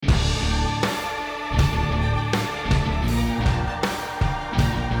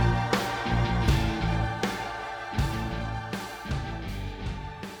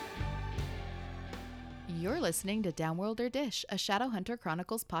listening to Downworlder Dish, a Shadowhunter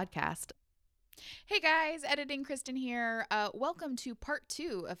Chronicles podcast. Hey guys, editing Kristen here. Welcome to part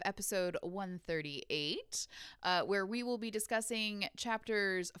 2 of episode 138, where we will be discussing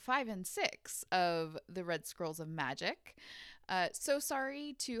chapters 5 and 6 of the Red Scrolls of Magic. So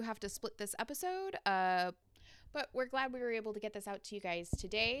sorry to have to split this episode, but we're glad we were able to get this out to you guys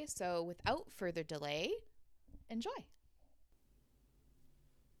today. So without further delay, enjoy.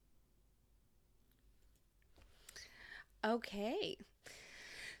 Okay.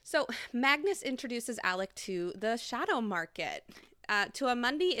 So Magnus introduces Alec to the Shadow Market. To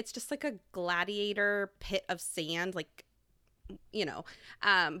Amundi, it's just like a gladiator pit of sand, like, you know.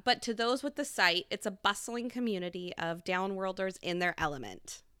 But to those with the sight, it's a bustling community of downworlders in their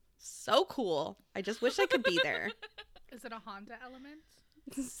element. So cool. I just wish I could be there. Is it a Honda element?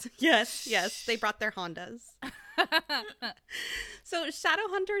 Yes. They brought their Hondas. So shadow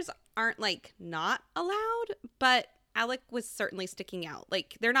hunters aren't, like, not allowed, but Alec was certainly sticking out.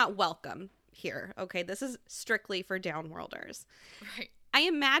 Like, they're not welcome here, okay? This is strictly for downworlders. Right. I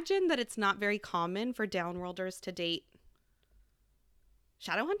imagine that it's not very common for downworlders to date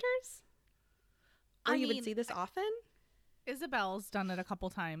shadow hunters? Or you would see this often? Isabel's done it a couple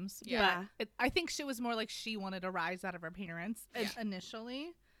times. Yeah. But I think she was more like she wanted a rise out of her parents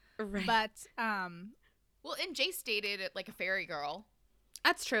initially. Right. But, Well, and Jace dated it like a fairy girl.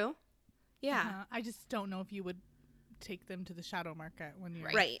 That's true. Yeah. I just don't know if you would take them to the shadow market when you're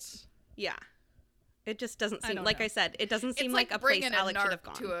Right. Yeah. It just doesn't seem, like know. I said, it doesn't seem It's like a place bringing Alec should have narc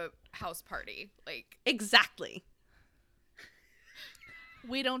gone. to a house party. Like, Exactly.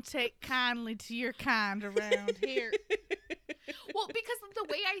 We don't take kindly to your kind around here. well, because the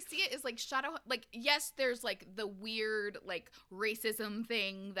way I see it is like yes, there's like the weird like racism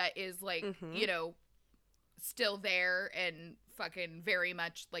thing that is like, you know, still there and fucking very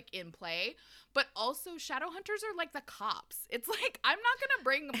much like in play, but also shadow hunters are like the cops. It's like, I'm not gonna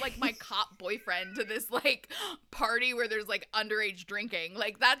bring like my cop boyfriend to this like party where there's like underage drinking.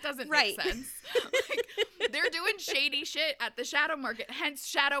 Like, that doesn't make sense. Like, they're doing shady shit at the shadow market, hence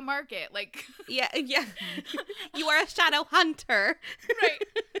shadow market. Like, Yeah. You are a shadow hunter. right.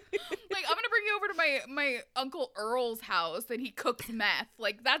 Like, I'm gonna bring you over to my Uncle Earl's house and he cooks meth.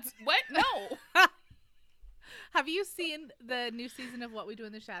 Like, that's what? No. Have you seen the new season of What We Do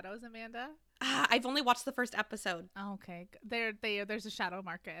in the Shadows, Amanda? I've only watched the first episode. Oh, okay. There's a shadow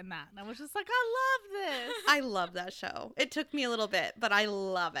market in that. And I was just like, I love this. I love that show. It took me a little bit, but I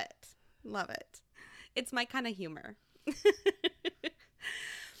love it. Love it. It's my kind of humor.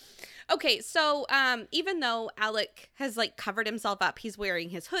 Okay, so even though Alec has like covered himself up, he's wearing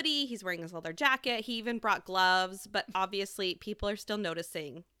his hoodie, he's wearing his leather jacket, he even brought gloves, but obviously people are still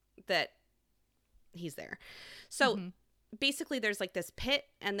noticing that he's there. So basically there's like this pit,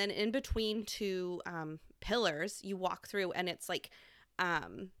 and then in between two pillars you walk through, and it's like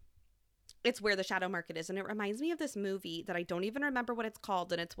it's where the shadow market is. And it reminds me of this movie that I don't even remember what it's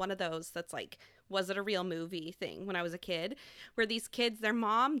called, and it's one of those that's like, was it a real movie thing when I was a kid, where these kids, their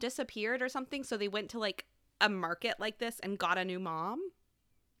mom disappeared or something, so they went to like a market like this and got a new mom.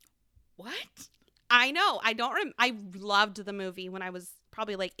 What? I know. I loved the movie when I was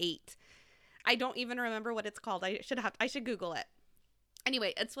probably like 8. I don't even remember what it's called. I should Google it.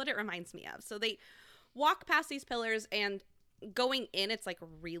 Anyway, it's what it reminds me of. So they walk past these pillars, and going in, it's like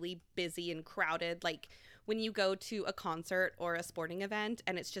really busy and crowded. Like when you go to a concert or a sporting event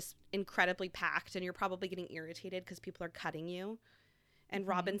and it's just incredibly packed, and you're probably getting irritated because people are cutting you. And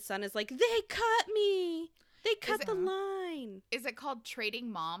Robin's son is like, they cut me. They cut the line. Is it called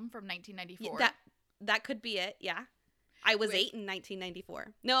Trading Mom from 1994? That could be it. Yeah. I was 8 in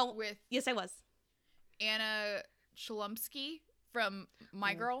 1994. No. Yes, I was. Anna Chlumsky from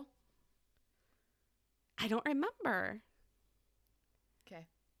My Girl? I don't remember. Okay.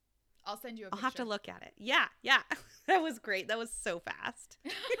 I'll send you a picture. I'll have to look at it. Yeah. That was great. That was so fast.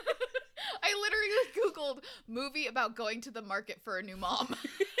 I literally Googled movie about going to the market for a new mom.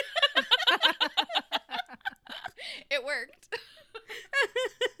 It worked.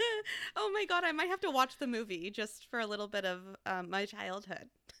 Oh my God, I might have to watch the movie just for a little bit of my childhood.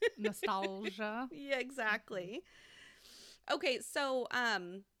 Nostalgia. Yeah, exactly. Okay, so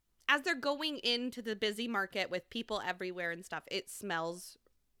as they're going into the busy market with people everywhere and stuff, it smells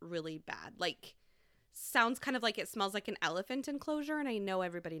really bad. Like, sounds kind of like it smells like an elephant enclosure, and I know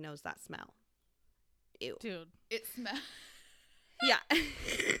everybody knows that smell. Ew. Dude. It smells. Yeah.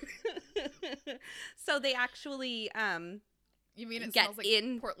 So they actually you mean it get smells like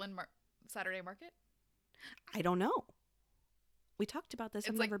in Portland Saturday Market? I don't know. We talked about this.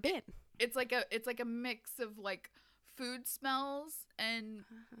 I've never been. It's like a mix of like food smells and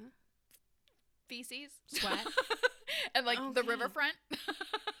feces, Sweat. and like the Okay. riverfront.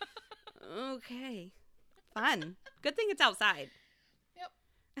 Okay. Fun. Good thing it's outside.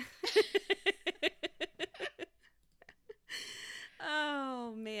 Yep.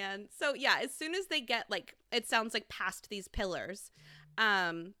 Oh man. So yeah, as soon as they get like it sounds like past these pillars,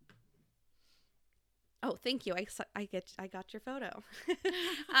 oh, thank you. I got your photo.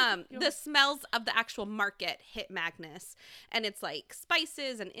 The smells of the actual market hit Magnus, and it's like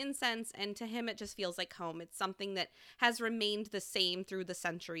spices and incense, and to him it just feels like home. It's something that has remained the same through the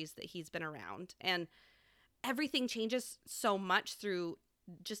centuries that he's been around, and everything changes so much through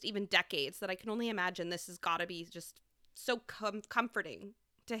just even decades that I can only imagine this has got to be just so comforting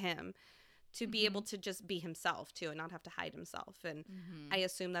to him to be able to just be himself too and not have to hide himself. And I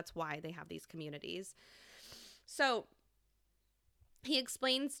assume that's why they have these communities. So he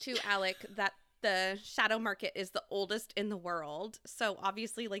explains to Alec that the shadow market is the oldest in the world. So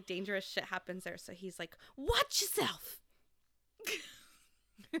obviously like dangerous shit happens there. So he's like, watch yourself.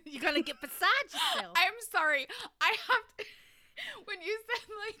 You're gonna get beside yourself. I'm sorry. I have to. When you said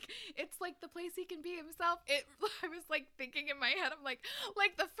like it's like the place he can be himself, I was like thinking in my head, I'm like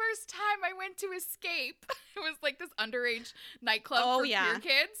the first time I went to Escape, it was like this underage nightclub for queer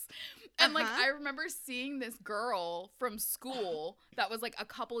kids. And like I remember seeing this girl from school that was like a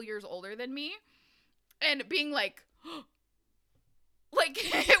couple years older than me and being like like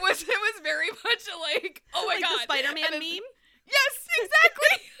it was very much like, oh my like god, the Spider-Man then, meme. Yes,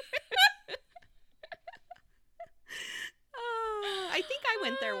 exactly. I think I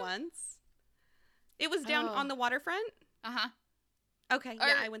went there once. It was down on the waterfront. Uh-huh. Okay,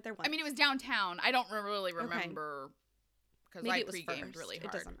 yeah, I went there once. I mean, it was downtown. I don't really remember because I pre-gamed really hard.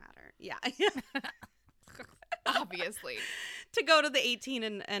 It doesn't matter. Yeah. Obviously. To go to the 18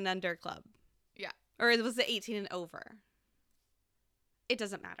 and under club. Yeah. Or it was the 18 and over. It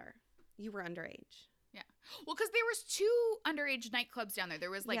doesn't matter. You were underage. Yeah. Well, because there was 2 underage nightclubs down there. There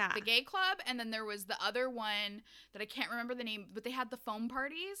was like the gay club, and then there was the other one that I can't remember the name, but they had the foam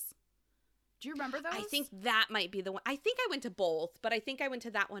parties. Do you remember those? I think that might be the one. I think I went to both, but I think I went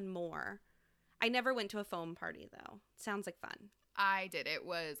to that one more. I never went to a foam party, though. Sounds like fun. I did. It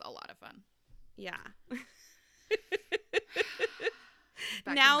was a lot of fun. Yeah.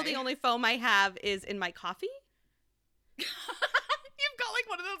 Now the only foam I have is in my coffee. You've got like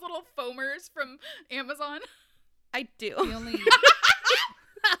one of those little foamers from Amazon. I do.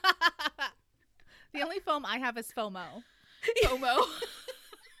 The only foam I have is FOMO. FOMO.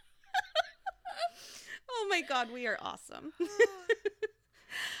 Oh my god, we are awesome.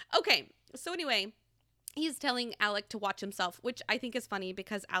 Okay, so anyway, he's telling Alec to watch himself, which I think is funny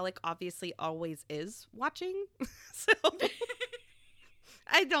because Alec obviously always is watching. So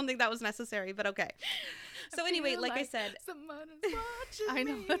I don't think that was necessary, but okay. So anyway, like I said, someone is watching I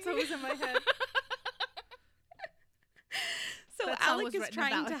know, me. that's always in my head. so That song Alec was is written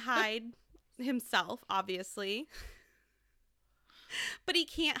trying about. to hide himself, obviously. But he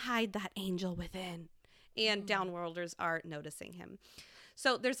can't hide that angel within. And downworlders are noticing him.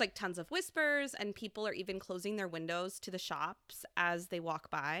 So there's like tons of whispers, and people are even closing their windows to the shops as they walk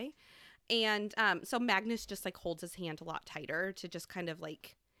by. And so Magnus just like holds his hand a lot tighter to just kind of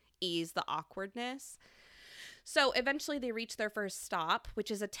like ease the awkwardness. So eventually they reach their first stop, which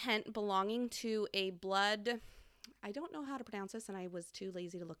is a tent belonging to a blood. I don't know how to pronounce this, and I was too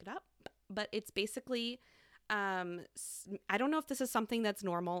lazy to look it up. But it's basically, I don't know if this is something that's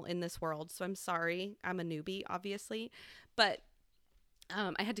normal in this world. So I'm sorry. I'm a newbie, obviously. But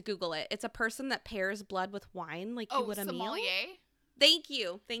I had to Google it. It's a person that pairs blood with wine like you would a meal. Sommelier? Thank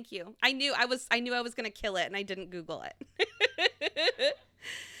you. I knew I was going to kill it, and I didn't Google it.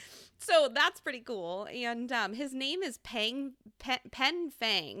 So that's pretty cool. And his name is Pen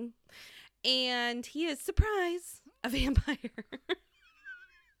Fang, and he is, surprise, a vampire.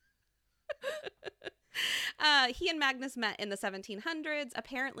 He and Magnus met in the 1700s,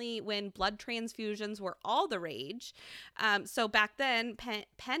 apparently when blood transfusions were all the rage. So back then,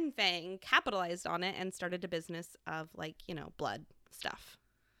 Pen Fang capitalized on it and started a business of, like, blood stuff.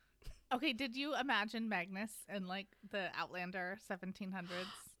 Okay, did you imagine Magnus in like the Outlander 1700s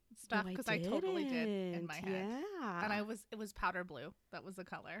stuff? Because I totally did in my head. Yeah. And it was powder blue. That was the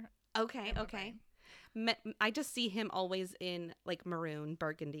color. Okay. in my brain. I just see him always in like maroon,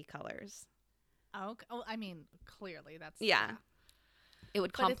 burgundy colors. Oh, I mean, clearly that's Yeah. It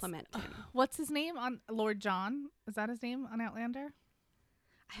would But it's- complement him. What's his name on Lord John? Is that his name on Outlander?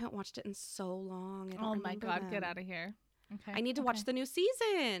 I haven't watched it in so long. I don't Oh my remember god, them. get out of here. Okay. I need to watch the new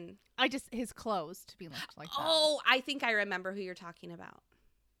season. his clothes to be left like that. Oh, I think I remember who you're talking about.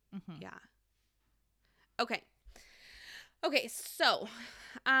 Mhm. Yeah. Okay, so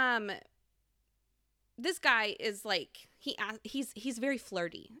this guy is like, he's very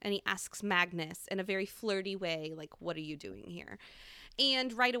flirty, and he asks Magnus in a very flirty way, like, what are you doing here?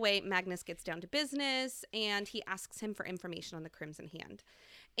 And right away, Magnus gets down to business, and he asks him for information on the Crimson Hand.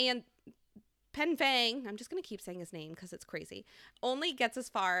 And Pen Fang, I'm just going to keep saying his name because it's crazy, only gets as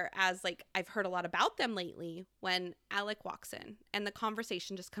far as, like, I've heard a lot about them lately, when Alec walks in, and the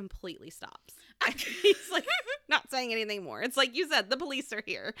conversation just completely stops. He's, like, not saying anything more. It's like you said, the police are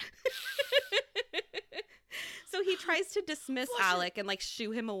here. So he tries to dismiss Alec and, like,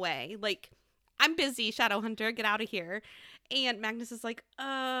 shoo him away. Like, I'm busy, Shadowhunter, get out of here. And Magnus is like,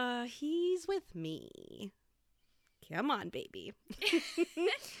 he's with me. Come on, baby.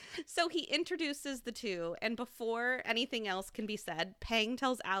 So he introduces the two, and before anything else can be said, Pang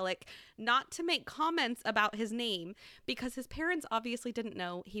tells Alec not to make comments about his name because his parents obviously didn't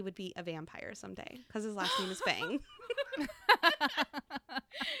know he would be a vampire someday because his last name is Fang. He's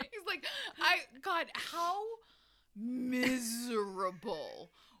like, God, how miserable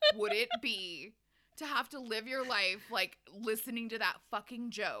would it be to have to live your life, like, listening to that fucking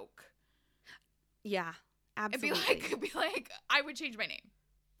joke? Yeah. Absolutely. It'd be like, I would change my name.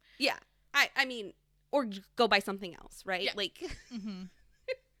 Yeah. I mean, or go buy something else, right? Yeah. Like,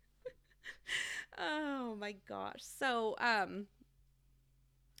 oh my gosh. So,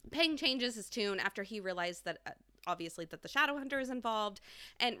 Pang changes his tune after he realized that, obviously, that the Shadowhunter is involved,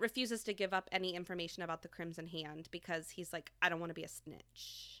 and refuses to give up any information about the Crimson Hand because he's like, I don't want to be a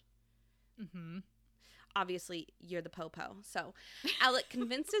snitch. Obviously, you're the po-po. So Alec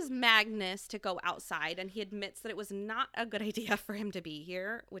convinces Magnus to go outside, and he admits that it was not a good idea for him to be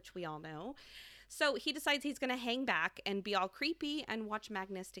here, which we all know. So he decides he's going to hang back and be all creepy and watch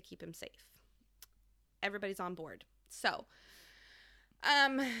Magnus to keep him safe. Everybody's on board. So, I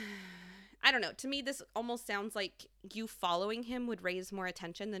don't know. To me, this almost sounds like you following him would raise more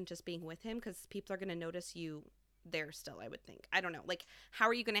attention than just being with him, because people are going to notice you there still, I would think. I don't know. Like, how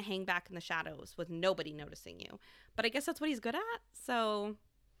are you going to hang back in the shadows with nobody noticing you? But I guess that's what he's good at. So,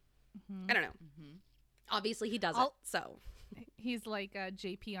 I don't know. Obviously, he doesn't. So he's like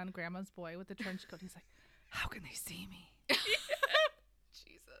JP on Grandma's Boy with the trench coat. He's like, how can they see me? Jesus.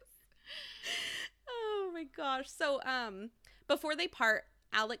 Oh my gosh. So, before they part,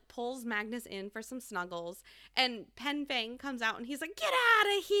 Alec pulls Magnus in for some snuggles, and Pen Fang comes out, and he's like, get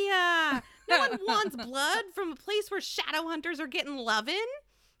out of here! No one wants blood from a place where Shadowhunters are getting lovin'.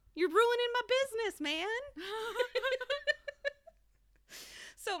 You're ruining my business, man.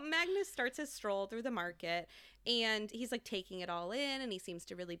 So Magnus starts his stroll through the market, and he's, like, taking it all in, and he seems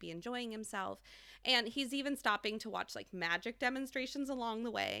to really be enjoying himself. And he's even stopping to watch, like, magic demonstrations along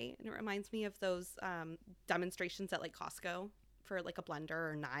the way. And it reminds me of those demonstrations at, like, Costco for, like, a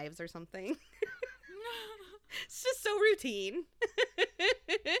blender or knives or something. It's just so routine.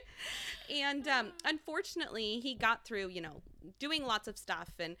 And unfortunately, he got through, you know, doing lots of stuff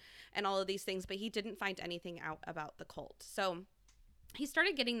and all of these things, but he didn't find anything out about the cult. So he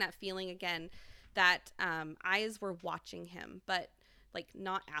started getting that feeling again that eyes were watching him, but, like,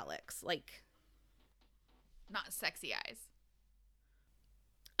 not Alex. Like, not sexy eyes.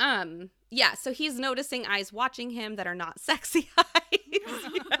 Yeah, so he's noticing eyes watching him that are not sexy eyes.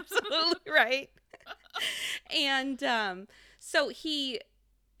 You're absolutely right. And so he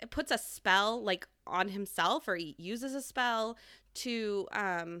puts a spell, like, on himself, or he uses a spell to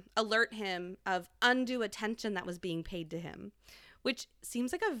alert him of undue attention that was being paid to him, which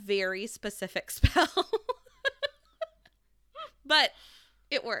seems like a very specific spell. But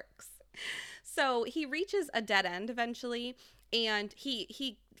it works. So he reaches a dead end eventually, and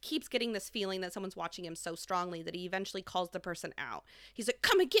he keeps getting this feeling that someone's watching him so strongly that he eventually calls the person out. He's like,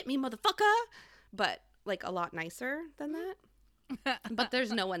 come and get me, motherfucker! But, like, a lot nicer than that. But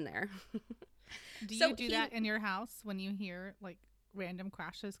there's no one there. Do you do that in your house when you hear, like, random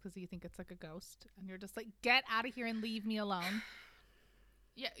crashes because you think it's, like, a ghost? And you're just like, get out of here and leave me alone?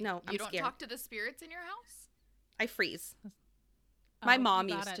 Yeah. No, I'm You don't scared. talk to the spirits in your house? I freeze. Oh, My mom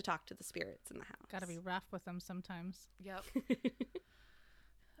used to talk to the spirits in the house. Gotta be rough with them sometimes. Yep.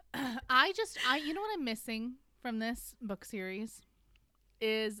 You know what I'm missing from this book series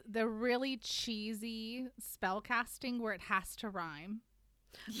is the really cheesy spell casting where it has to rhyme.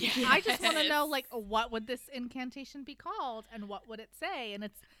 Yes. I just want to know, like, what would this incantation be called and what would it say? And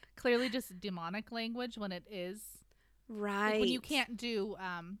it's clearly just demonic language when it is. Right. Like, when you can't do,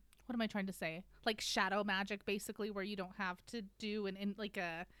 what am I trying to say? Like shadow magic, basically, where you don't have to do like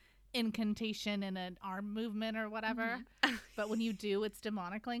a incantation in an arm movement or whatever. Mm-hmm. But when you do, it's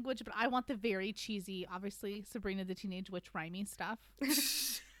demonic language. But I want the very cheesy, obviously, Sabrina the Teenage Witch rhymey stuff.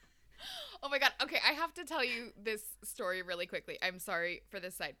 Oh my God. Okay, I have to tell you this story really quickly. I'm sorry for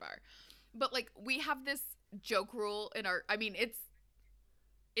this sidebar. But like we have this joke rule in our, I mean, it's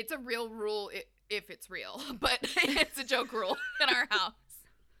a real rule if it's real, but it's a joke rule in our house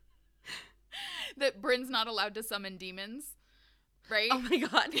that Bryn's not allowed to summon demons, right? Oh my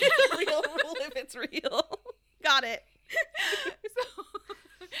god. It's a real rule if it's real. Got it.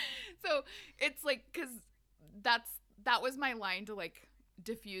 So it's like, because that was my line to like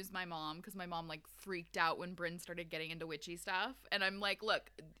diffuse my mom, because my mom like freaked out when Bryn started getting into witchy stuff, and I'm like,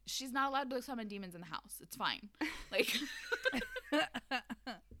 look, she's not allowed to summon demons in the house. It's fine. Like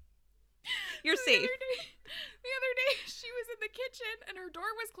You're safe. The other day she was in the kitchen and her door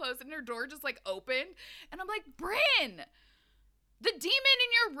was closed and her door just like opened, and I'm like, Bryn, the demon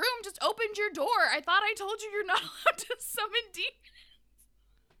in your room just opened your door. I thought I told you you're not allowed to summon demons.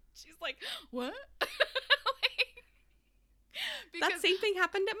 She's like, what? That same thing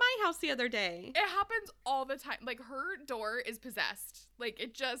happened at my house the other day. It happens all the time. Like, her door is possessed. Like,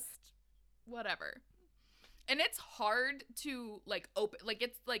 it just, whatever. And it's hard to, like, open. Like,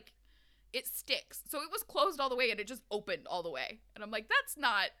 it's, like, it sticks. So it was closed all the way and it just opened all the way. And I'm like, that's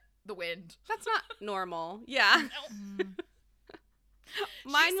not the wind. That's not normal. Yeah. No.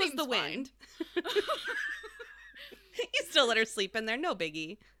 Mine was the wind. You still let her sleep in there. No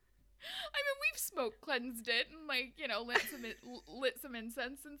biggie. I mean, we've smoke cleansed it and, like, you know, lit some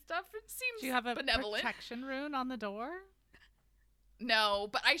incense and stuff. It seems Do you have a benevolent. protection rune on the door? No,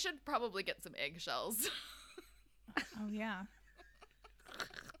 but I should probably get some eggshells. Oh, yeah.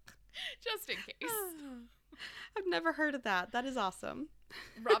 Just in case. I've never heard of that. That is awesome.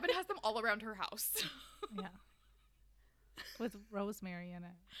 Robin has them all around her house. Yeah. With rosemary in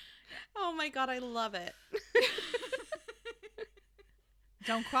it. Oh my god, I love it.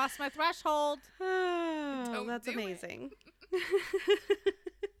 Don't cross my threshold. Oh, Don't that's do it. amazing.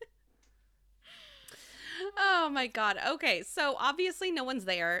 Oh my god. Okay, so obviously no one's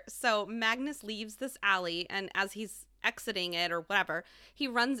there. So Magnus leaves this alley, and as he's exiting it or whatever, he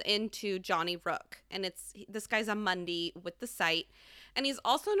runs into Johnny Rook, and this guy's a Mundy with the sight, and he's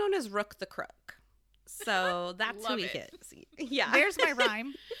also known as Rook the Crook. So that's who Love he it. is. Yeah. There's my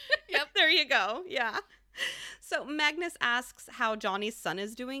rhyme. Yep. There you go. Yeah. So Magnus asks how Johnny's son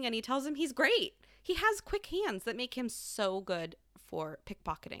is doing, and he tells him he's great. He has quick hands that make him so good for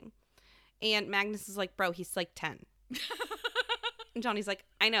pickpocketing. And Magnus is like, bro, he's like 10. And Johnny's like,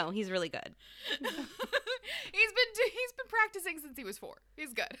 I know, he's really good. He's been practicing since he was 4.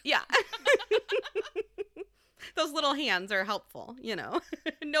 He's good. Yeah. Those little hands are helpful, you know.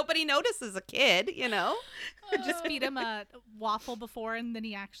 Nobody notices a kid, you know. Just feed him a waffle before, and then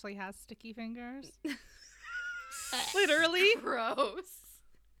he actually has sticky fingers. Literally. Gross.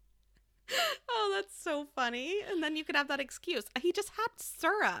 Oh, that's so funny. And then you could have that excuse. He just had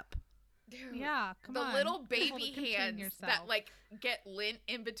syrup. Dude. Yeah, come The on. little Hold baby it, contain hands yourself. that like get lint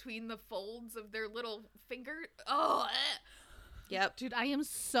in between the folds of their little finger. Oh, Yep. Dude, I am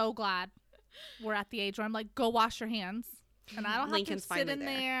so glad we're at the age where I'm like, go wash your hands. And I don't have Lincoln's to sit finally in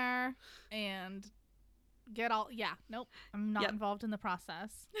there and get all, I'm not Yep. involved in the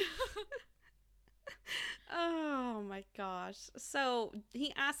process. Oh my gosh. So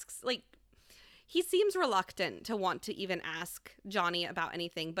he asks, like, he seems reluctant to want to even ask Johnny about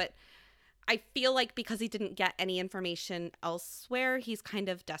anything, but I feel like because he didn't get any information elsewhere, he's kind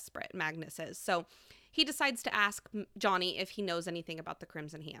of desperate, Magnus is. So he decides to ask Johnny if he knows anything about the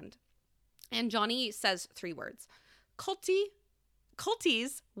Crimson Hand. And Johnny says 3 words: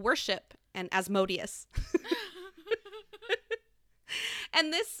 culties, worship, and Asmodeus.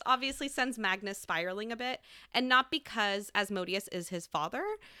 And this obviously sends Magnus spiraling a bit, and not because Asmodeus is his father,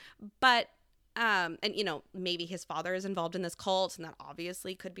 but and you know, maybe his father is involved in this cult, and that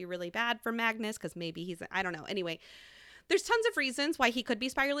obviously could be really bad for Magnus because maybe he's, I don't know. Anyway, there's tons of reasons why he could be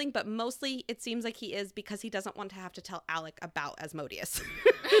spiraling, but mostly it seems like he is because he doesn't want to have to tell Alec about Asmodeus.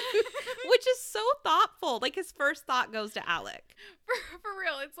 Which is so thoughtful. Like, his first thought goes to Alec. for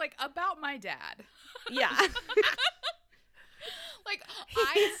real, it's like about my dad. Yeah. Like,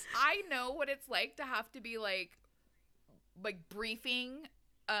 I know what it's like to have to be like briefing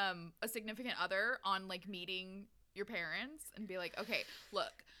a significant other on like meeting your parents and be like, okay,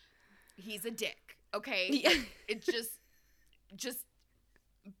 look, he's a dick. Okay. Yeah. It just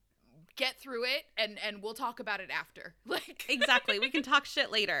get through it and we'll talk about it after. Like, Exactly. We can talk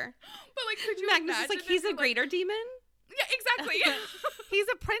shit later. but like, could you Magnus is imagine like, he's if a greater demon? Yeah, exactly. He's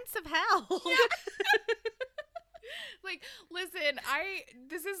a prince of hell. Like, listen,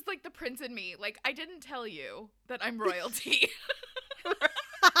 this is like the prince in me. Like, I didn't tell you that I'm royalty.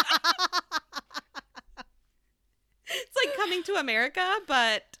 It's like Coming to America,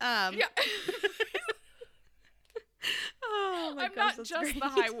 but Yeah. oh Oh my I'm gosh, not that's just great. the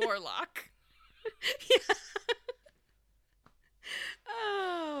High Warlock. Yeah.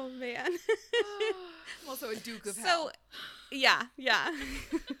 Oh man. I'm also a Duke of So, Hell. yeah.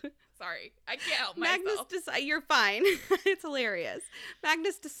 Sorry, I can't help Magnus myself. you're fine. It's hilarious.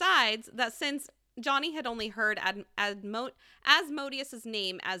 Magnus decides that since Johnny had only heard Asmodeus's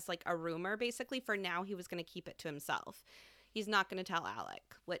name as like a rumor, basically, for now he was going to keep it to himself. He's not going to tell Alec,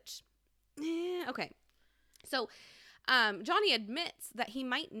 which, okay. So, Johnny admits that he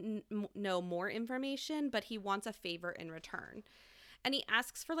might know more information, but he wants a favor in return. And he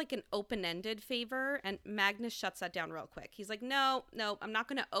asks for like an open-ended favor, and Magnus shuts that down real quick. He's like, no, I'm not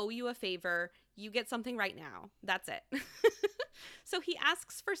going to owe you a favor. You get something right now. That's it. So he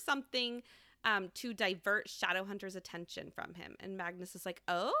asks for something to divert Shadowhunter's attention from him. And Magnus is like,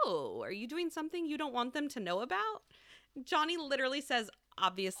 oh, are you doing something you don't want them to know about? Johnny literally says,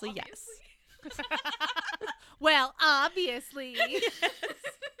 obviously. Yes. Well, obviously. Yes.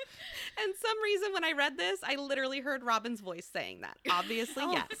 And some reason when I read this, I literally heard Robin's voice saying that. Obviously,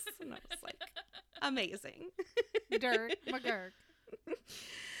 yes. And I was like, amazing. Dirt McGurk.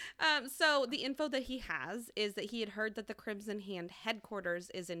 So the info that he has is that he had heard that the Crimson Hand headquarters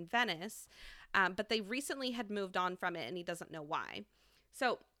is in Venice, but they recently had moved on from it, and he doesn't know why.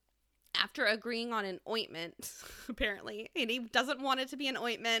 So after agreeing on an ointment, apparently, and he doesn't want it to be an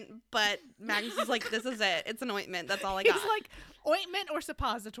ointment, but Magnus is like, this is it. It's an ointment. That's all I got. He's like, ointment or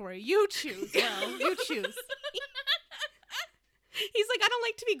suppository? You choose. Well, you choose. He's like, I don't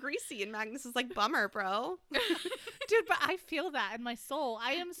like to be greasy. And Magnus is like, bummer, bro. Dude, but I feel that in my soul.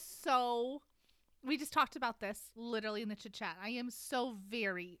 I am so... We just talked about this literally in the chit chat. I am so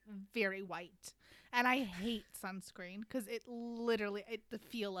very, very white. And I hate sunscreen because it literally, the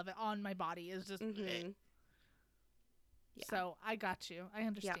feel of it on my body is just... Mm-hmm. Yeah. So I got you. I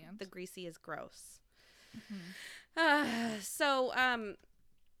understand. Yeah, the greasy is gross. Mm-hmm. So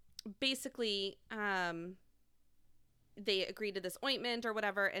basically, they agree to this ointment or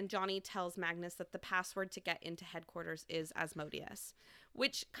whatever, and Johnny tells Magnus that the password to get into headquarters is Asmodeus,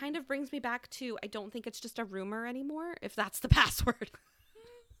 which kind of brings me back to, I don't think it's just a rumor anymore, if that's the password.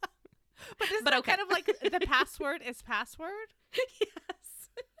 But isn't But it okay. kind of like the password is password? Yes.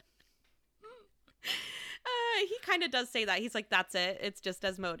 He kind of does say that. He's like, that's it. It's just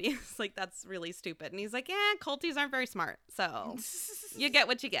Asmodeus. Like, that's really stupid. And he's like, culties aren't very smart. So you get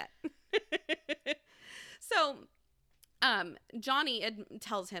what you get. So Johnny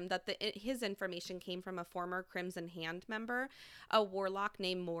tells him that his information came from a former Crimson Hand member, a warlock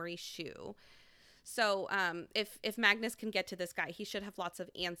named Maury Shu. So if Magnus can get to this guy, he should have lots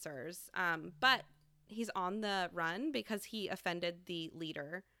of answers. But he's on the run because he offended the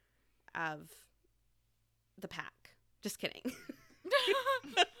leader of the pack. Just kidding.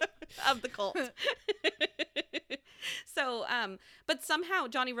 Of the cult. So, but somehow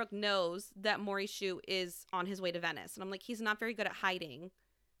Johnny Rook knows that Maury Shu is on his way to Venice. And I'm like, he's not very good at hiding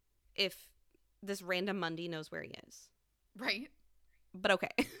if this random Mundy knows where he is. Right. But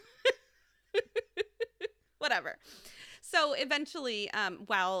okay. Whatever. So eventually,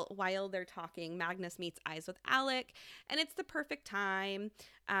 while they're talking, Magnus meets eyes with Alec, and it's the perfect time.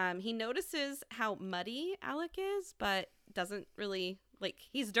 He notices how muddy Alec is, but doesn't really, like,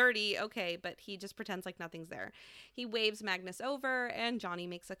 he's dirty, okay, but he just pretends like nothing's there. He waves Magnus over, and Johnny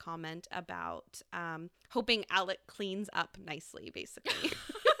makes a comment about hoping Alec cleans up nicely, basically.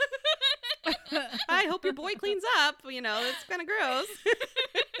 I hope your boy cleans up. You know, it's kind of gross.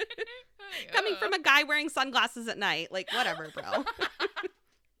 Coming from a guy wearing sunglasses at night. Like, whatever, bro.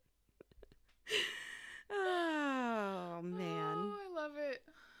 Oh, man. Oh, I love it.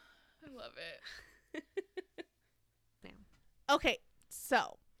 I love it. Okay,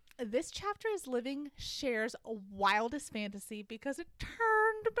 so this chapter is living Cher's wildest fantasy because it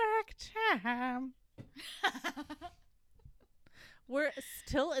turned back time. We're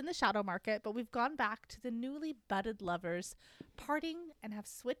still in the shadow market, but we've gone back to the newly budded lovers parting and have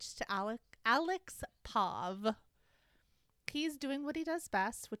switched to Alex Pav. He's doing what he does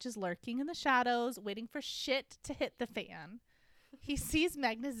best, which is lurking in the shadows, waiting for shit to hit the fan. He sees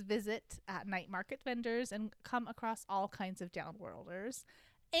Magnus visit at night market vendors and come across all kinds of downworlders.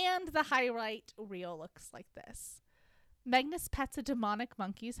 And the highlight reel looks like this. Magnus pets a demonic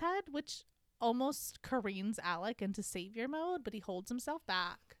monkey's head, which almost careens Alec into savior mode, but he holds himself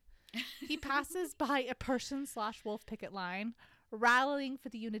back. He passes by a person/wolf picket line, rallying for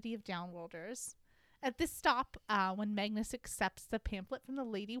the unity of downworlders. At this stop, when Magnus accepts the pamphlet from the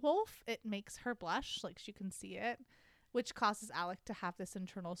lady wolf, it makes her blush, like she can see it, which causes Alec to have this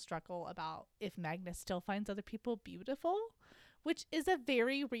internal struggle about if Magnus still finds other people beautiful, which is a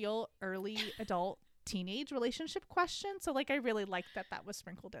very real early adult teenage relationship question. So like I really liked that was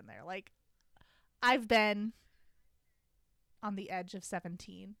sprinkled in there. Like I've been on the edge of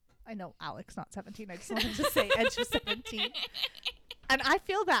 17. I know Alex not 17. I just wanted to say edge of 17. And I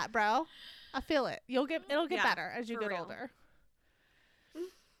feel that, bro. I feel it. It'll get better as you get older.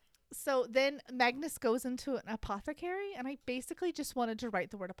 So then Magnus goes into an apothecary, and I basically just wanted to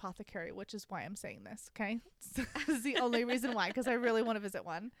write the word apothecary, which is why I'm saying this, okay? This is the only reason why, because I really want to visit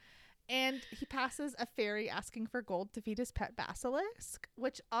one. And he passes a fairy asking for gold to feed his pet basilisk,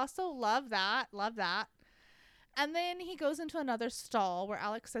 which also love that. And then he goes into another stall where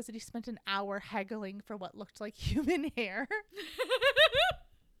Alex says that he spent an hour haggling for what looked like human hair.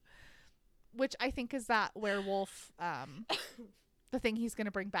 Which I think is that werewolf, the thing he's going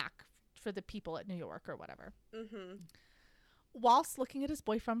to bring back for the people at New York or whatever. Mm-hmm. Whilst looking at his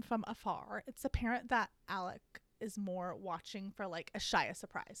boyfriend from afar, it's apparent that Alec is more watching for like a Shia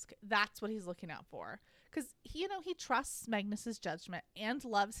surprise. That's what he's looking out for. Because, he trusts Magnus's judgment and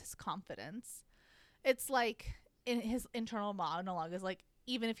loves his confidence. It's like in his internal monologue is like,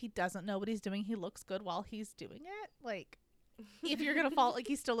 even if he doesn't know what he's doing, he looks good while he's doing it. Like, if you're going to fall, like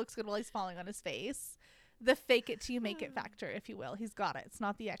he still looks good while he's falling on his face. The fake it till you make it factor, if you will. He's got it. It's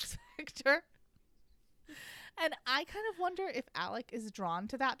not the X factor. And I kind of wonder if Alec is drawn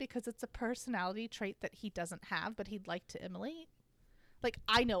to that because it's a personality trait that he doesn't have, but he'd like to emulate. Like,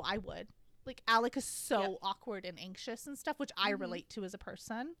 I know I would. Like, Alec is so awkward and anxious and stuff, which I relate to as a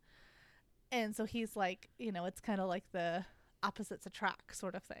person. And so he's like, it's kind of like the opposites attract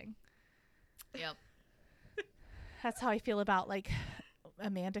sort of thing. Yep. That's how I feel about, like,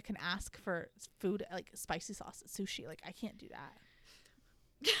 Amanda can ask for food, like spicy sauce at sushi. Like, I can't do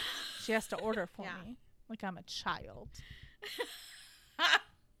that. She has to order for me. Like I'm a child.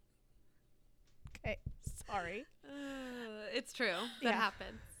 Okay, sorry. It's true. That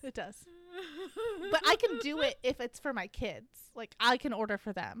happens. It does. But I can do it if it's for my kids. Like, I can order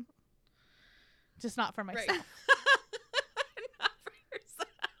for them. Just not for myself. Right. Not for yourself.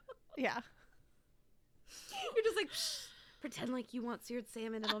 Yeah. You're just like, pretend like you want seared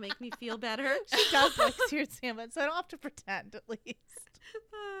salmon. It'll make me feel better. She does like seared salmon, so I don't have to pretend, at least.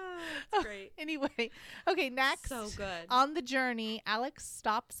 That's great. Anyway, okay, next. So good. On the journey, Alex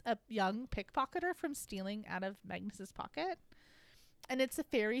stops a young pickpocketer from stealing out of Magnus's pocket. And it's a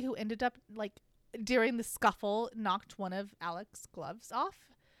fairy who ended up, like, during the scuffle, knocked one of Alex's gloves off.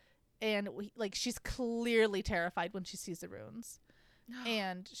 And, she's clearly terrified when she sees the runes.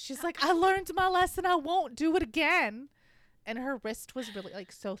 And she's like, I learned my lesson. I won't do it again. And her wrist was really,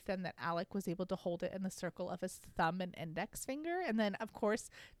 like, so thin that Alec was able to hold it in the circle of his thumb and index finger. And then, of course,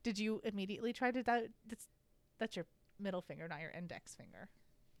 did you immediately try to that's your middle finger, not your index finger.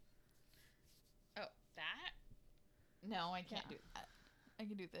 Oh, that? No, I can't do that. I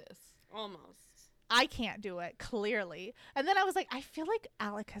can do this. Almost. I can't do it, clearly. And then I was like, I feel like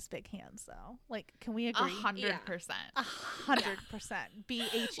Alec has big hands, though. Like, can we agree? 100%. 100%.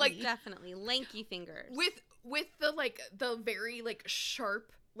 B-H-E. Like, definitely. Lanky fingers. With the, like, the very, like,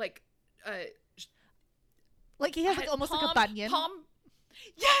 sharp, like he has, like, almost like a bunion.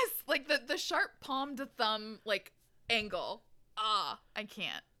 Yes! Like, the sharp palm to thumb, like, angle. I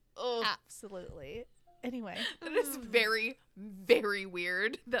can't. Oh. Absolutely. Anyway. That is very, very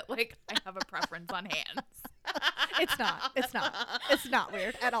weird that, like, I have a preference on hands. It's not. It's not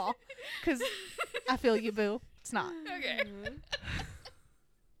weird at all. Because I feel you, boo. It's not. Okay.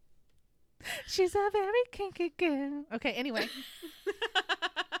 She's a very kinky girl. Okay, anyway.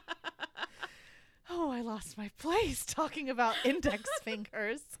 Oh, I lost my place talking about index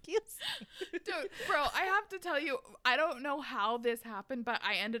fingers. Excuse me. Dude, bro, I have to tell you, I don't know how this happened, but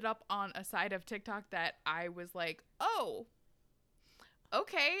I ended up on a side of TikTok that I was like, oh,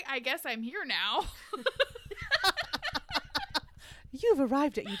 okay, I guess I'm here now. You've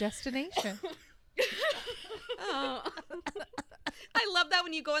arrived at your destination. Oh. I love that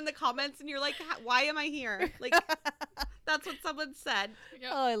when you go in the comments and you're like, why am I here? Like, that's what someone said.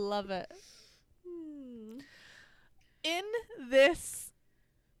 Yep. Oh, I love it. In this,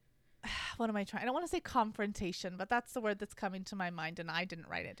 what am I trying? I don't want to say confrontation, but that's the word that's coming to my mind, and I didn't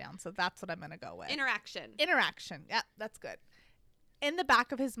write it down, so that's what I'm going to go with. Interaction. Yeah, that's good. In the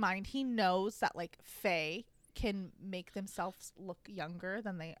back of his mind, he knows that, like, fae can make themselves look younger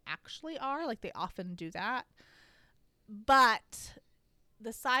than they actually are. Like, they often do that. But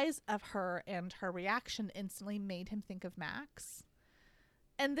the size of her and her reaction instantly made him think of Max.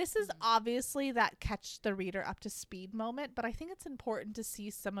 And this is obviously that catch the reader up to speed moment, but I think it's important to see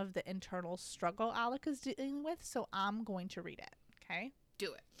some of the internal struggle Alec is dealing with, so I'm going to read it, okay?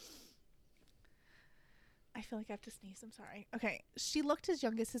 Do it. I I feel like I have to sneeze. I'm sorry. Okay. She looked as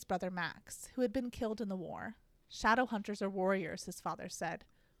young as his brother Max, who had been killed in the war. Shadow hunters are warriors, his father said.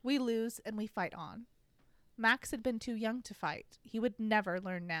 We lose and we fight on. Max had been too young to fight. He would never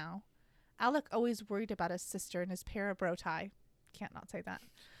learn now. Alec always worried about his sister and his pair of Brotai, can't not say that,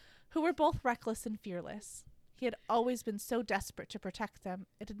 who were both reckless and fearless. He had always been so desperate to protect them,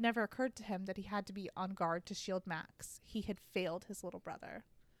 it had never occurred to him that he had to be on guard to shield Max. He had failed his little brother.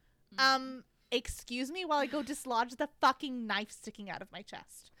 Excuse me while I go dislodge the fucking knife sticking out of my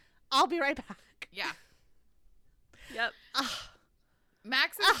chest. I'll be right back. Yeah. Yep.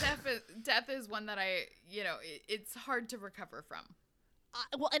 Max's death is one that it's hard to recover from.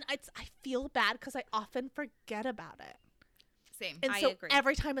 I feel bad because I often forget about it. Same. And I so agree.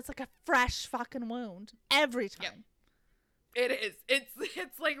 every time it's like a fresh fucking wound. Every time. Yep. It is.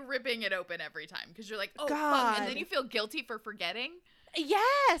 It's like ripping it open every time because you're like, oh, God. fuck. And then you feel guilty for forgetting.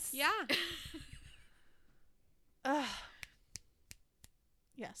 Yes. Yeah. Ugh.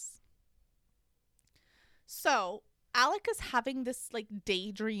 Yes. So Alec is having this like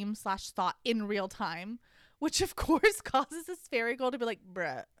daydream / thought in real time, which of course causes this fairy girl to be like,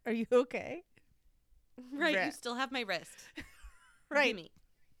 bruh, are you okay? Right. Bruh. You still have my wrist. Right. Gimme.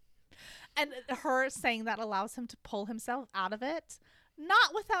 And her saying that allows him to pull himself out of it,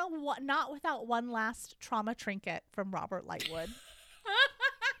 not without one last trauma trinket from Robert Lightwood.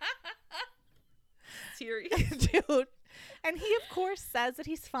 Serious. Dude. And he, of course, says that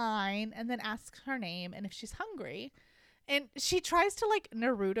he's fine and then asks her name and if she's hungry. And she tries to, like,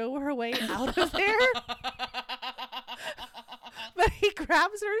 Naruto her way out of there. But he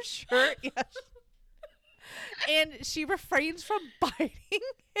grabs her shirt. Yes. And she refrains from biting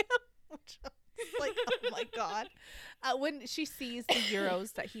him. Which is like, oh, my God. When she sees the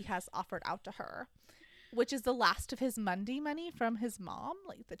euros that he has offered out to her, which is the last of his Mundy money from his mom,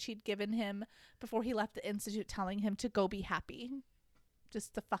 like that she'd given him before he left the institute, telling him to go be happy.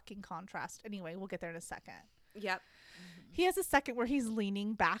 Just the fucking contrast. Anyway, we'll get there in a second. Yep. He has a second where he's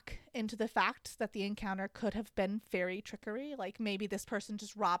leaning back into the fact that the encounter could have been fairy trickery. Like maybe this person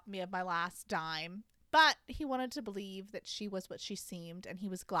just robbed me of my last dime. But he wanted to believe that she was what she seemed, and he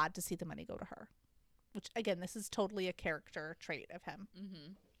was glad to see the money go to her. Which, again, this is totally a character trait of him.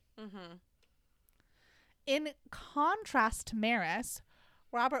 Mm-hmm. Mm-hmm. In contrast to Maris,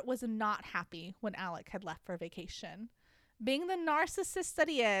 Robert was not happy when Alec had left for vacation. Being the narcissist that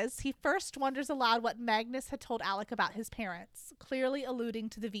he is, he first wonders aloud what Magnus had told Alec about his parents, clearly alluding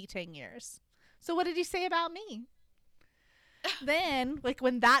to the Vitang years. So what did he say about me? Then, like,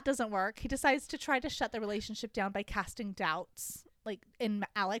 when that doesn't work, he decides to try to shut the relationship down by casting doubts, like, in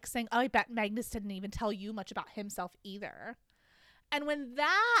Alec, saying, oh, I bet Magnus didn't even tell you much about himself either. And when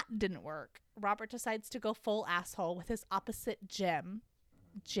that didn't work, Robert decides to go full asshole with his opposite Jem.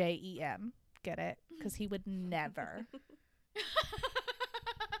 Jem. Get it? Because he would never.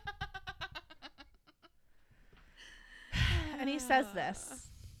 And he says this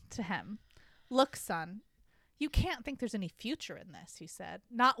to him. Look, son, you can't think there's any future in this, he said.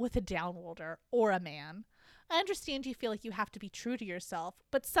 Not with a downworlder or a man. I understand you feel like you have to be true to yourself,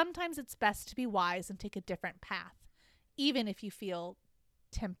 but sometimes it's best to be wise and take a different path, even if you feel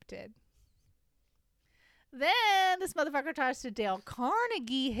tempted. Then this motherfucker tries to Dale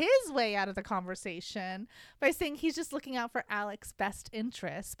Carnegie his way out of the conversation by saying he's just looking out for Alec's best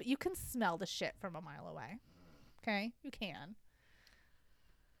interests, but you can smell the shit from a mile away. Okay? You can.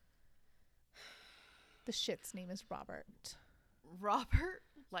 The shit's name is Robert. Robert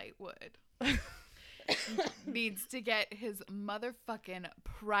Lightwood needs to get his motherfucking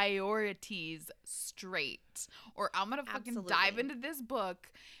priorities straight, or I'm gonna fucking dive into this book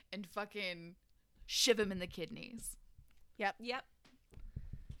and fucking shiv him in the kidneys. Yep.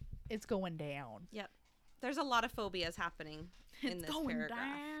 It's going down. Yep. There's a lot of phobias happening in this paragraph.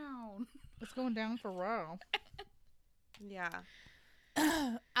 Down. It's going down for real. Yeah.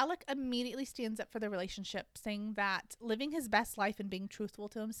 Alec immediately stands up for the relationship, saying that living his best life and being truthful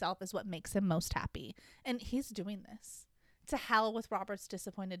to himself is what makes him most happy. And he's doing this. To hell with Robert's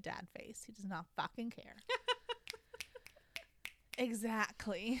disappointed dad face. He does not fucking care.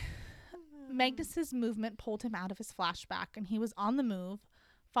 Exactly. Magnus's movement pulled him out of his flashback, and he was on the move,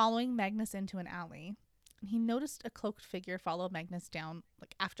 following Magnus into an alley. And he noticed a cloaked figure follow Magnus down,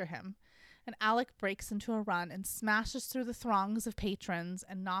 like, after him. And Alec breaks into a run and smashes through the throngs of patrons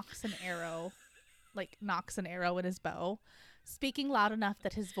and knocks an arrow in his bow, speaking loud enough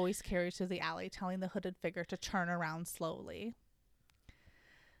that his voice carries through the alley, telling the hooded figure to turn around slowly.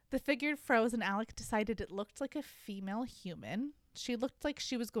 The figure froze, and Alec decided it looked like a female human, She looked like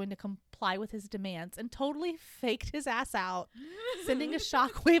she was going to comply with his demands and totally faked his ass out, sending a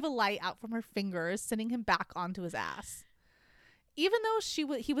shockwave of light out from her fingers, sending him back onto his ass. Even though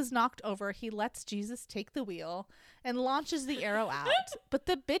he was knocked over, he lets Jesus take the wheel and launches the arrow out. But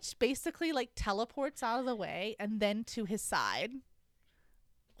the bitch basically like teleports out of the way and then to his side.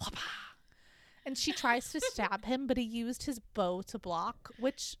 Whoppa. And she tries to stab him, but he used his bow to block,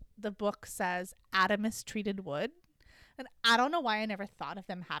 which the book says Adamus treated wood. And I don't know why I never thought of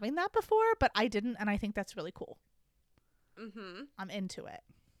them having that before, but I didn't, and I think that's really cool. Mm-hmm. I'm into it.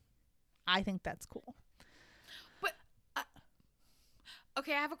 I think that's cool. But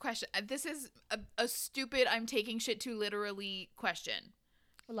okay, I have a question. This is a stupid, I'm taking shit too literally question.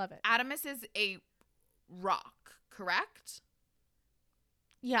 I love it. Adamus is a rock, correct?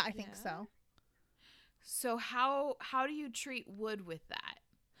 Yeah, I think so. So how do you treat wood with that?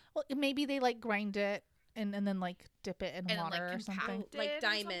 Well, maybe they like grind it and then like dip it in And water like or something. compact it Like or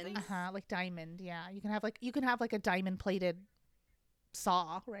diamonds. something? Like diamond. Yeah, you can have like a diamond plated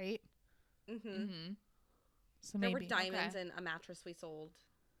saw, right? Mm-hmm. Mm-hmm. So There maybe were diamonds Okay. in a mattress we sold.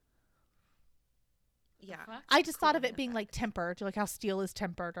 Yeah. I just thought of Cool it being like effect. tempered, like how steel is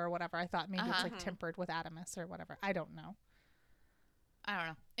tempered or whatever. I thought maybe it's like Uh-huh. tempered with Adamus or whatever. I don't know. I don't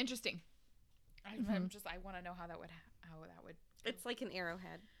know. Interesting. I want to know how that would It's like an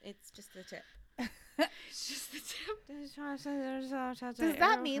arrowhead. It's just the tip. It's just the tip. Does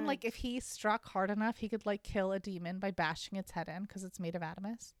that mean like if he struck hard enough, he could like kill a demon by bashing its head in because it's made of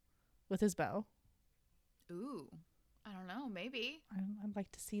Adamus with his bow? Ooh. I don't know, maybe. I'd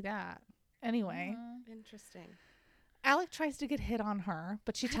like to see that. Anyway, Interesting. Alec tries to get hit on her,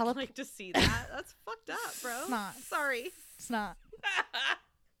 but she I'd teleports. like to see that. That's fucked up, bro. It's not. Sorry. It's not.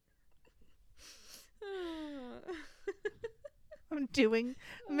 I'm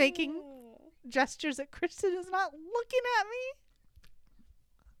making gestures at Kristen is not looking at me.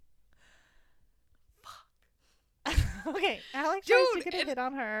 Fuck. Okay, Alex tries to Dude, get a hit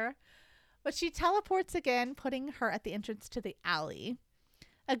on her, but she teleports again, putting her at the entrance to the alley.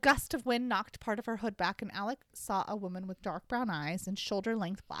 A gust of wind knocked part of her hood back, and Alec saw a woman with dark brown eyes and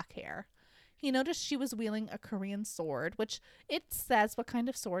shoulder-length black hair. He noticed she was wielding a Korean sword, which it says what kind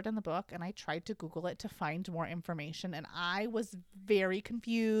of sword in the book, and I tried to Google it to find more information, and I was very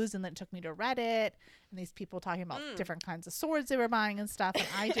confused, and then it took me to Reddit, and these people talking about different kinds of swords they were buying and stuff, and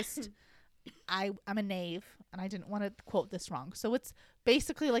I just, I'm a knave, and I didn't want to quote this wrong. So it's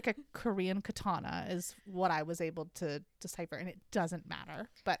basically like a Korean katana is what I was able to decipher, and it doesn't matter,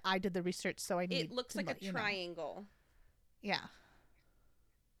 but I did the research, so I need It looks to like a let you know. triangle. Yeah.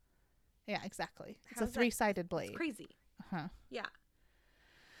 Yeah, exactly. It's How's a that- three-sided blade. It's crazy. Uh-huh. Yeah.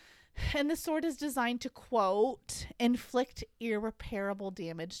 And the sword is designed to, quote, inflict irreparable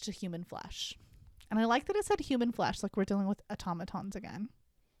damage to human flesh. And I like that it said human flesh, like we're dealing with automatons again.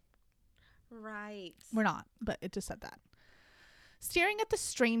 Right. We're not, but it just said that. Staring at the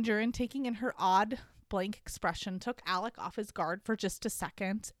stranger and taking in her odd, blank expression took Alec off his guard for just a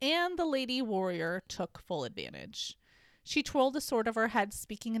second, and the lady warrior took full advantage. She twirled the sword over her head,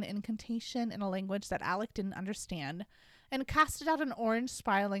 speaking an incantation in a language that Alec didn't understand, and casted out an orange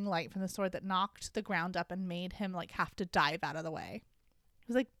spiraling light from the sword that knocked the ground up and made him like have to dive out of the way. He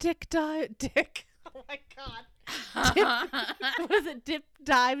was like, Dick. Oh my god. Dip, what is it? Dip,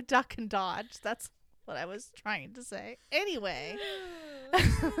 dive, duck, and dodge. That's what I was trying to say. Anyway.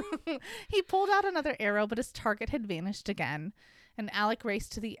 He pulled out another arrow, but his target had vanished again. And Alec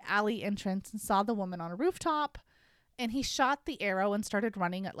raced to the alley entrance and saw the woman on a rooftop. And he shot the arrow and started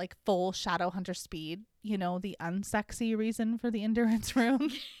running at like full Shadowhunter speed. You know, the unsexy reason for the endurance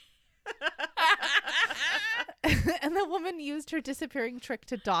rune. And the woman used her disappearing trick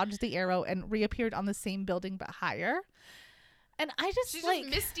to dodge the arrow and reappeared on the same building but higher. And I just She's like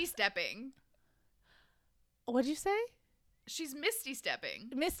just misty stepping. What'd you say? She's misty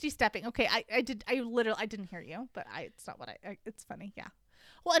stepping. Misty stepping. Okay, I didn't hear you, but it's not what it's funny. Yeah.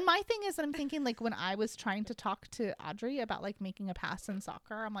 Well, and my thing is I'm thinking like when I was trying to talk to Audrey about like making a pass in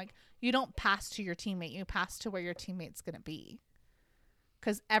soccer, I'm like, you don't pass to your teammate, you pass to where your teammate's going to be.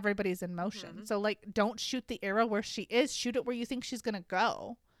 Cuz everybody's in motion. Mm-hmm. So like don't shoot the arrow where she is, shoot it where you think she's going to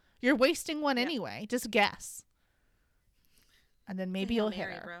go. You're wasting one anyway. Just guess. And then maybe you'll hit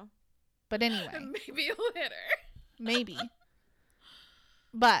her. Bro. But anyway. Maybe you'll hit her. Maybe.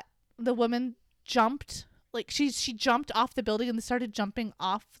 But the woman jumped, like she jumped off the building and started jumping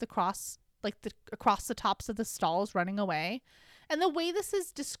off the cross, like across the tops of the stalls, running away. And the way this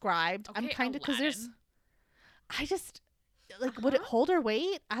is described, I'm Okay, kind of, because there's, Aladdin. I just like, would it hold her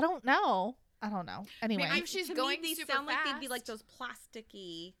weight? I don't know. Anyway, Maybe if she's To going me, these super sound like they'd be like fast. those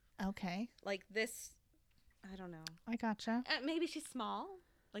plasticky, okay. like this I don't know. I gotcha. Maybe she's small,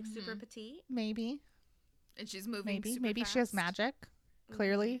 like super petite. Maybe. And she's moving super Maybe fast. she has magic.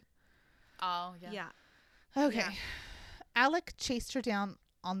 Clearly. Oh, yeah. Yeah. Okay. Yeah. Alec chased her down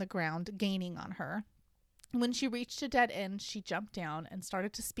on the ground, gaining on her. When she reached a dead end, she jumped down and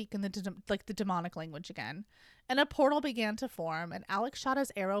started to speak in the demonic language again. And a portal began to form, and Alec shot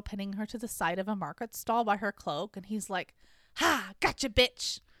his arrow, pinning her to the side of a market stall by her cloak, and he's like, "Ha, gotcha,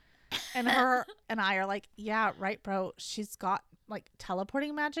 bitch." And her and I are like, "Yeah, right, bro. She's got like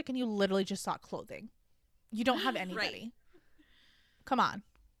teleporting magic, and you literally just sought clothing. You don't have anybody. Come on.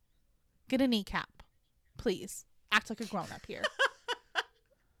 Get a kneecap. Please. Act like a grown-up here."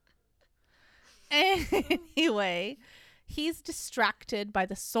 Anyway, he's distracted by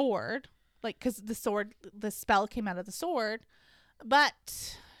the sword. Like, because the spell came out of the sword.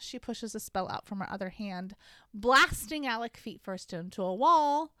 But she pushes the spell out from her other hand, blasting Alec feet first into a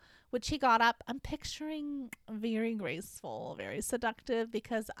wall, which he got up. I'm picturing very graceful, very seductive,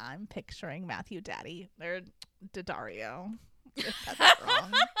 because I'm picturing Matthew Daddy, or Daddario. If that's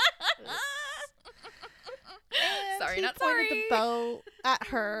wrong. And Sorry, he not pointed sorry. the bow at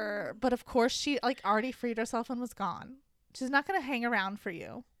her, but of course she like already freed herself and was gone. She's not going to hang around for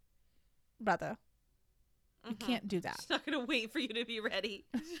you, brother. You can't do that. She's not gonna wait for you to be ready.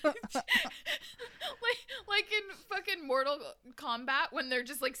 like in fucking Mortal Kombat when they're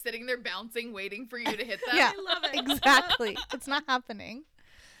just like sitting there bouncing, waiting for you to hit them. Yeah, I love it. exactly. It's not happening.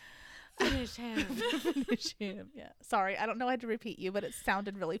 Finish him. Finish him. Yeah. Sorry, I don't know how to repeat you, but it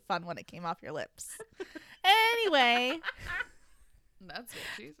sounded really fun when it came off your lips. Anyway. That's what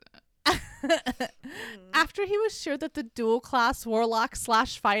she said. After he was sure that the dual class warlock /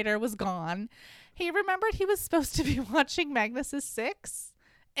 fighter was gone, he remembered he was supposed to be watching Magnus's 6.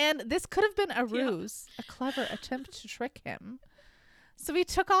 And this could have been a ruse, a clever attempt to trick him. So he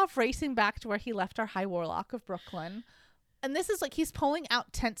took off racing back to where he left our High Warlock of Brooklyn. And this is like he's pulling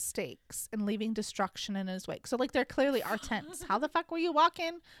out tent stakes and leaving destruction in his wake. So like there clearly are tents. How the fuck were you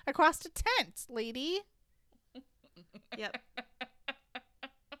walking across a tent, lady? Yep.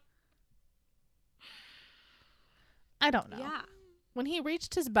 I don't know. Yeah. When he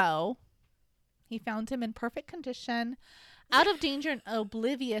reached his bow, he found him in perfect condition, out of danger and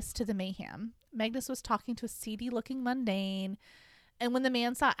oblivious to the mayhem. Magnus was talking to a seedy-looking mundane, and when the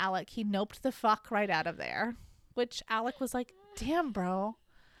man saw Alec, he noped the fuck right out of there. Which Alec was like, "Damn, bro.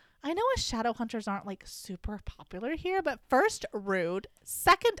 I know us shadow hunters aren't like super popular here, but first, rude.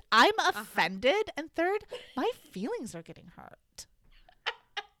 Second, I'm offended. And third, my feelings are getting hurt."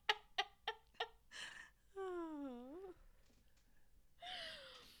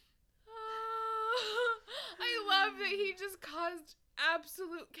 I love that he just caused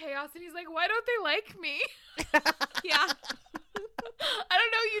absolute chaos and he's like, why don't they like me? Yeah. I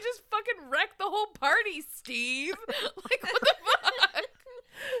don't know, you just fucking wrecked the whole party, Steve. Like, what the fuck?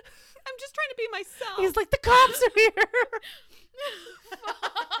 I'm just trying to be myself. He's like, "The cops are here."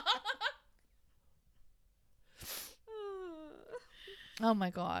 Oh my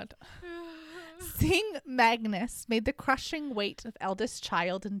god. Seeing Magnus made the crushing weight of eldest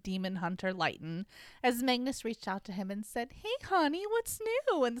child and demon hunter lighten as Magnus reached out to him and said, "Hey, honey, what's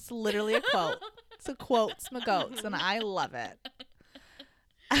new?" And it's literally a quote. It's a quote, my goats, and I love it.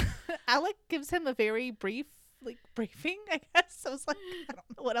 Alec gives him a very brief, like, briefing, I guess. I was like, I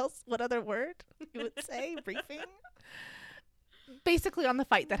don't know what other word you would say, briefing? Basically on the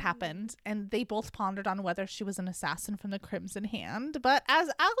fight that happened, and they both pondered on whether she was an assassin from the Crimson Hand. But as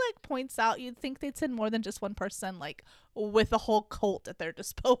Alec points out, you'd think they'd send more than just one person, like, with a whole cult at their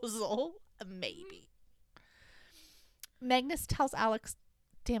disposal. Maybe. Magnus tells Alec,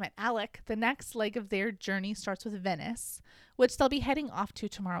 the next leg of their journey starts with Venice, which they'll be heading off to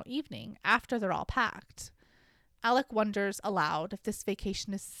tomorrow evening after they're all packed. Alec wonders aloud if this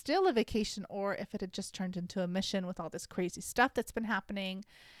vacation is still a vacation or if it had just turned into a mission with all this crazy stuff that's been happening.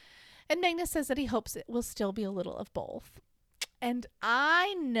 And Magnus says that he hopes it will still be a little of both. And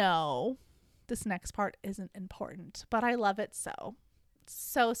I know this next part isn't important, but I love it so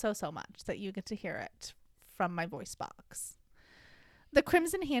much that you get to hear it from my voice box. The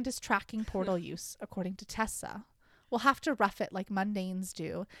Crimson Hand is tracking portal use, according to Tessa. We'll have to rough it like mundanes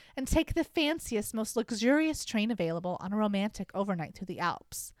do and take the fanciest, most luxurious train available on a romantic overnight through the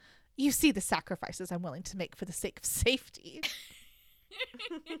Alps. You see the sacrifices I'm willing to make for the sake of safety.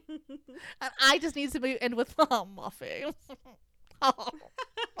 And I just need to end with, "Oh, Muffy." Oh.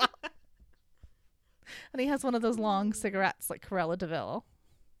 And he has one of those long cigarettes like Cruella de Vil.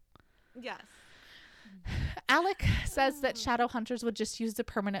 Yes. Alec says that shadow hunters would just use the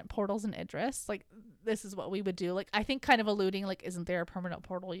permanent portals in Idris. Like, this is what we would do. Like, I think kind of alluding, like, isn't there a permanent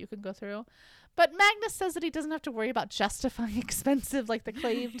portal you can go through? But Magnus says that he doesn't have to worry about justifying expensive like the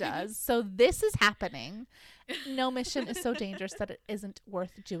Clave does. So this is happening. No mission is so dangerous that it isn't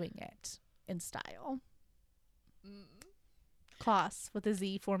worth doing it in style. Klaus with a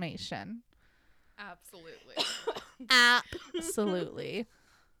Z formation. Absolutely. Absolutely.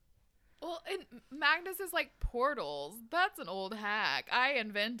 Well, and Magnus is like, portals. That's an old hack. I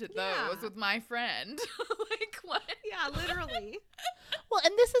invented those with my friend. Like, what? Yeah, literally. Well,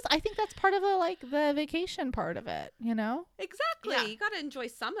 and this is, I think that's part of the vacation part of it, you know? Exactly. Yeah. You got to enjoy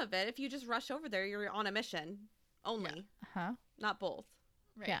some of it. If you just rush over there, you're on a mission only, Uh-huh. not both.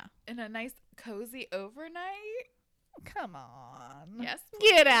 Right. Yeah. And a nice cozy overnight. Come on. Yes.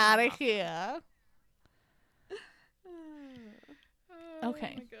 Get please. out of here.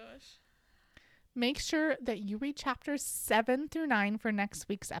 Okay. Oh my gosh. Make sure that you read chapters 7 through 9 for next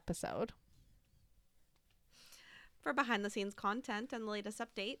week's episode. For behind the scenes content and the latest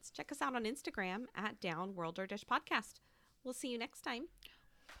updates, check us out on Instagram at Down World or Dish Podcast. We'll see you next time.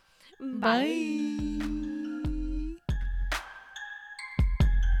 Bye.